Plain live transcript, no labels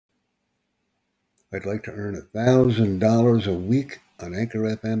I'd like to earn $1,000 a week on Anchor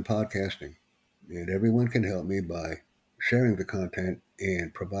FM podcasting, and everyone can help me by sharing the content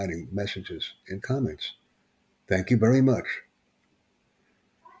and providing messages and comments. Thank you very much.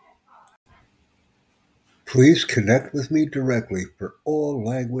 Please connect with me directly for all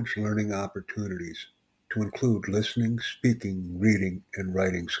language learning opportunities to include listening, speaking, reading, and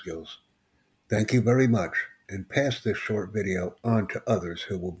writing skills. Thank you very much, and pass this short video on to others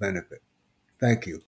who will benefit. Thank you.